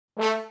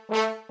Hello,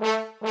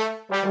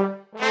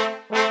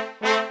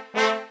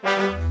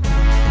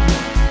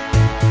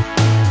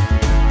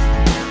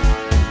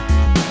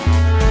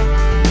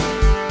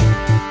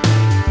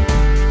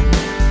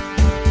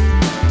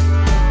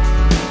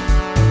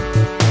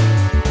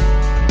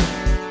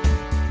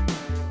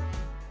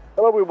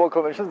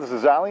 welcome. This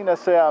is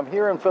Nasseh. I'm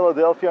here in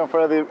Philadelphia in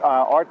front of the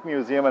Art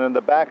Museum, and in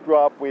the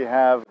backdrop we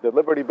have the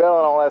Liberty Bell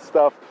and all that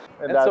stuff.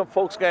 And some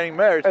folks getting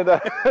married.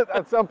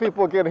 And some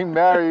people getting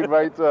married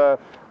right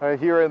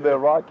here in the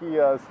Rocky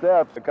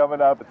Steps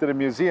coming up to the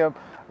museum.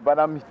 But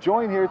I'm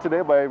joined here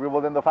today by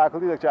within the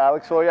faculty, Dr.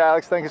 Alex Fleury.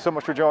 Alex, thank you so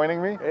much for joining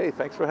me. Hey,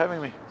 thanks for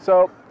having me.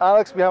 So,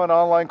 Alex, we have an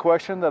online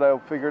question that I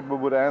figured we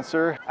would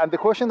answer. And the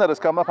question that has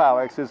come up,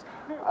 Alex, is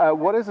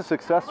what is the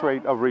success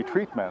rate of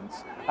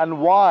retreatments? And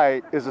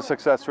why is the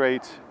success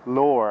rate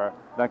lower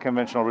than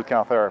conventional root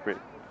canal therapy?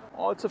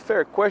 Oh, it's a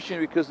fair question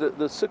because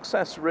the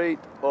success rate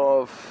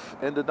of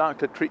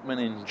endodontic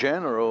treatment in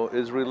general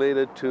is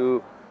related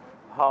to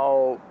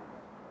how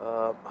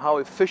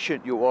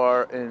efficient you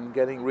are in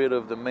getting rid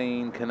of the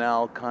main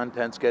canal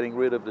contents, getting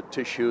rid of the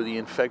tissue, the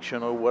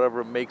infection, or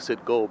whatever makes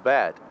it go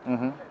bad.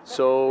 Mm-hmm.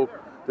 So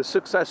the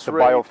success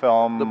rate,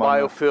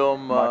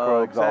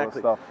 biofilm,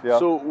 exactly. Stuff. Yeah.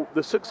 So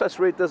the success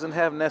rate doesn't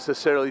have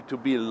necessarily to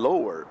be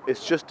lower.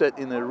 It's just that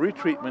in a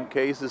retreatment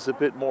case, it's a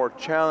bit more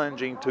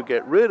challenging to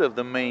get rid of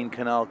the main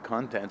canal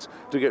contents,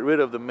 to get rid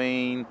of the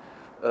main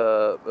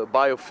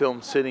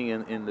biofilm sitting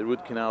in the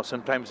root canal.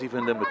 Sometimes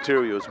even the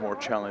material is more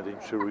challenging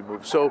to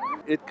remove. So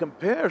it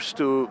compares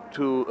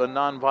to a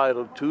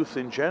non-vital tooth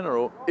in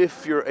general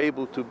if you're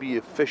able to be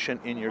efficient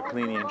in your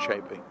cleaning and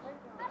shaping.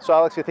 So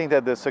Alex, you think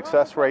that the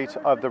success rate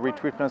of the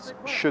retreatments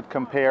should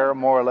compare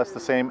more or less the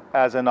same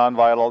as a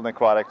non-vital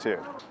necrotic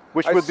tooth?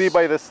 Which would be,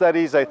 by the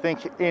studies, I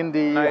think, in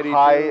the 92.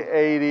 High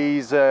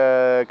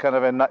 80s, kind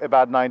of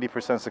about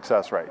 90%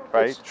 success rate,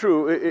 right? It's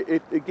true.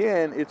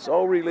 Again, it's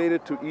all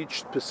related to each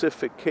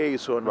specific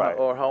case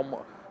or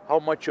how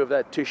much of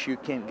that tissue you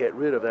can't get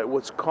rid of. That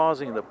what's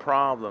causing the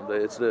problem.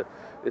 It's the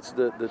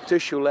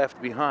tissue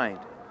left behind.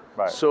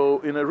 Right.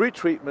 So in a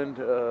retreatment,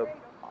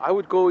 I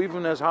would go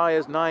even as high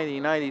as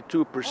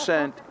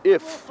 92%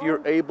 if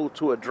you're able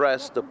to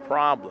address the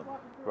problem.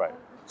 Right.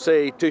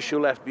 Say tissue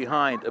left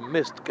behind, a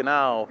missed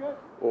canal,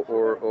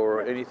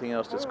 or anything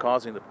else that's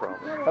causing the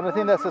problem. And I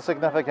think that's a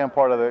significant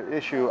part of the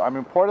issue. I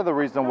mean, part of the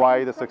reason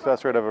why the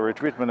success rate of a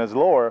retreatment is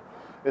lower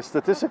is,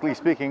 statistically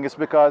speaking, is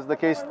because the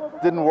case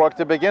didn't work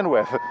to begin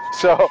with.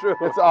 So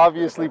it's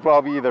obviously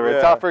probably either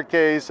a tougher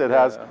case, it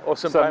has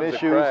some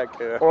issues,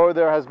 or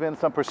there has been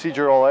some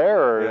procedural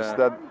errors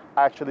that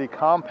actually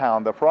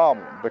compound the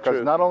problem.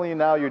 Because not only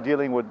now you're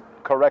dealing with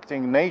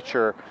correcting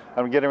nature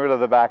and getting rid of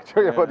the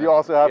bacteria, but you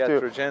also have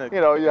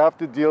to, you have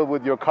to deal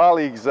with your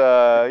colleagues'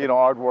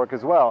 artwork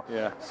as well.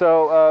 Yeah.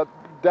 So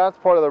that's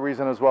part of the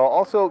reason as well.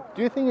 Also,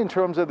 do you think in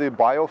terms of the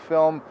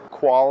biofilm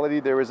quality,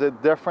 there is a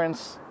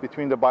difference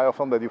between the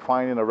biofilm that you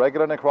find in a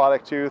regular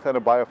necrotic tooth and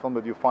a biofilm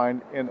that you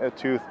find in a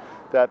tooth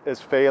that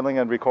is failing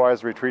and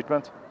requires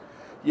retreatment?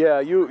 Yeah,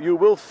 you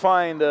will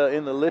find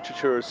in the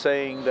literature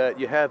saying that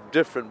you have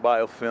different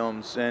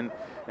biofilms, and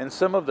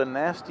some of the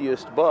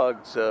nastiest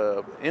bugs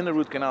in the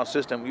root canal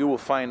system you will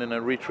find in a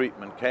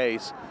retreatment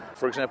case.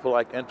 For example,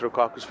 like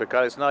Enterococcus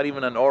faecalis, not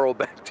even an oral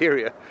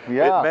bacteria.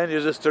 Yeah. It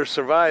manages to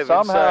survive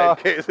somehow.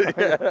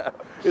 Inside.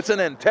 It's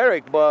an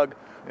enteric bug,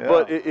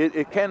 but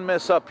it can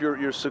mess up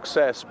your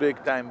success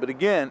big time. But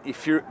again,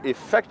 if you're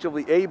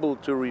effectively able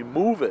to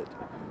remove it,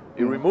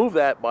 you remove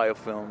that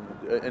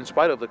biofilm in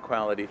spite of the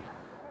quality,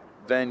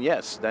 then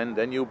yes,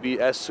 then you'll be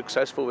as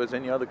successful as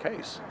any other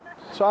case.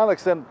 So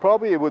Alex, then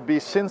probably it would be,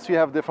 since you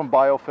have different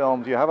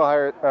biofilms, you have a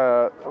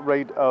higher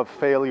rate of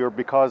failure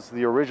because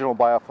the original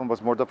biofilm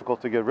was more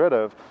difficult to get rid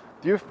of.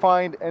 Do you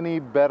find any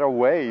better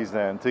ways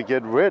then to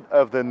get rid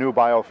of the new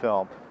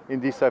biofilm in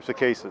these types of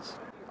cases?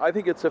 I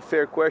think it's a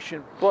fair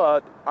question,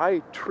 but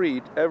I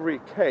treat every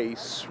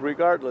case,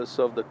 regardless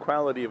of the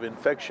quality of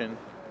infection,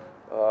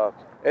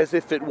 as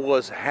if it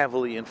was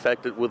heavily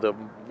infected with the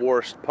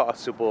worst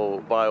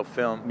possible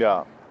biofilm.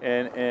 Yeah.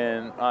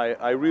 And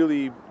I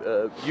really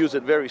use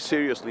it very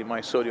seriously,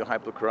 my sodium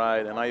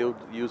hypochlorite, and I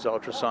use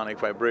ultrasonic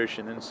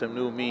vibration and some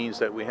new means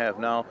that we have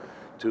now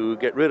to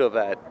get rid of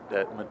that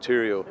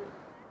material.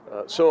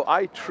 So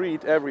I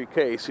treat every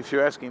case, if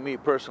you're asking me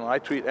personally, I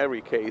treat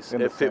every case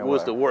if it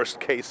was the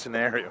worst case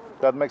scenario.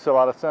 That makes a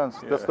lot of sense.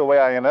 Yeah. That's the way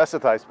I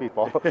anesthetize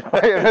people. I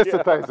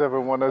anesthetize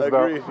everyone as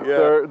though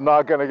they're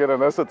not going to get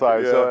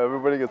anesthetized, so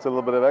everybody gets a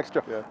little bit of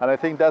extra. Yeah. And I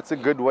think that's a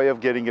good way of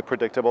getting a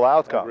predictable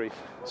outcome.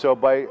 So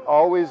by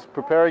always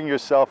preparing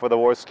yourself for the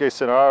worst case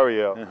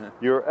scenario,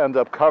 you end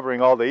up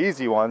covering all the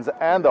easy ones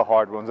and the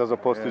hard ones, as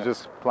opposed to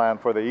just plan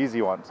for the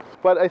easy ones.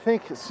 But I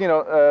think,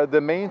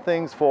 the main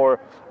things for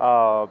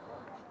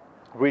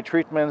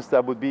retreatments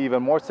that would be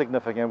even more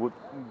significant would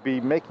be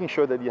making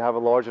sure that you have a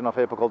large enough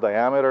apical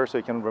diameter so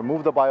you can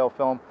remove the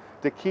biofilm.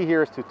 The key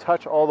here is to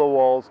touch all the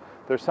walls.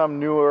 There's some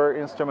newer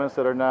instruments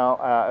that are now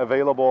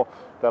available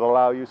that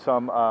allow you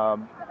some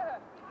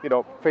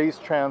phase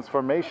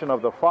transformation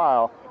of the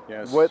file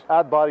Yes.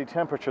 at body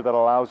temperature that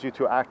allows you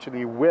to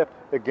actually whip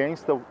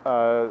against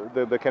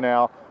the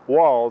canal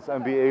walls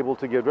and be able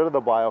to get rid of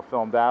the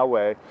biofilm that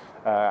way.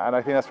 And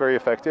I think that's very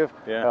effective.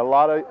 Yeah. A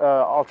lot of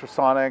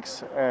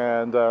ultrasonics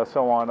and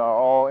so on are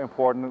all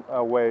important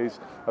ways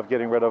of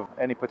getting rid of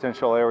any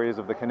potential areas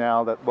of the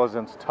canal that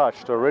wasn't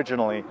touched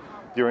originally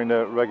during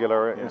the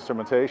regular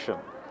instrumentation.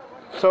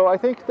 So I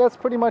think that's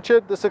pretty much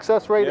it. The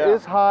success rate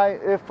is high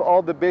if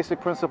all the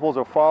basic principles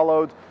are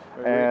followed.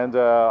 And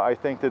I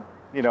think that,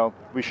 you know,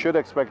 we should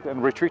expect,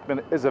 and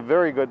retreatment is a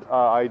very good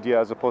idea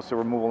as opposed to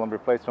removal and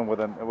replacement with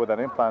an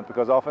implant,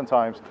 because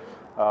oftentimes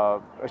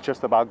it's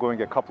just about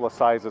going a couple of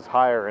sizes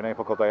higher in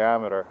apical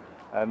diameter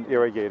and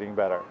irrigating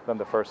better than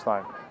the first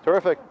time.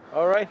 Terrific.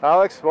 All right.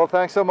 Alex, well,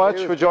 thanks so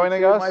much for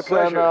joining us. My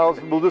pleasure.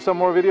 And we'll do some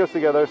more videos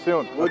together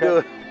soon. We'll do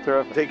it.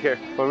 Terrific. Take care.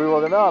 But we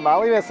will know. I'm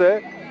Ali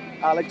Nasseh.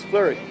 Alex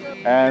Fleury.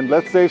 And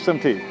let's save some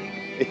tea.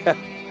 Yeah.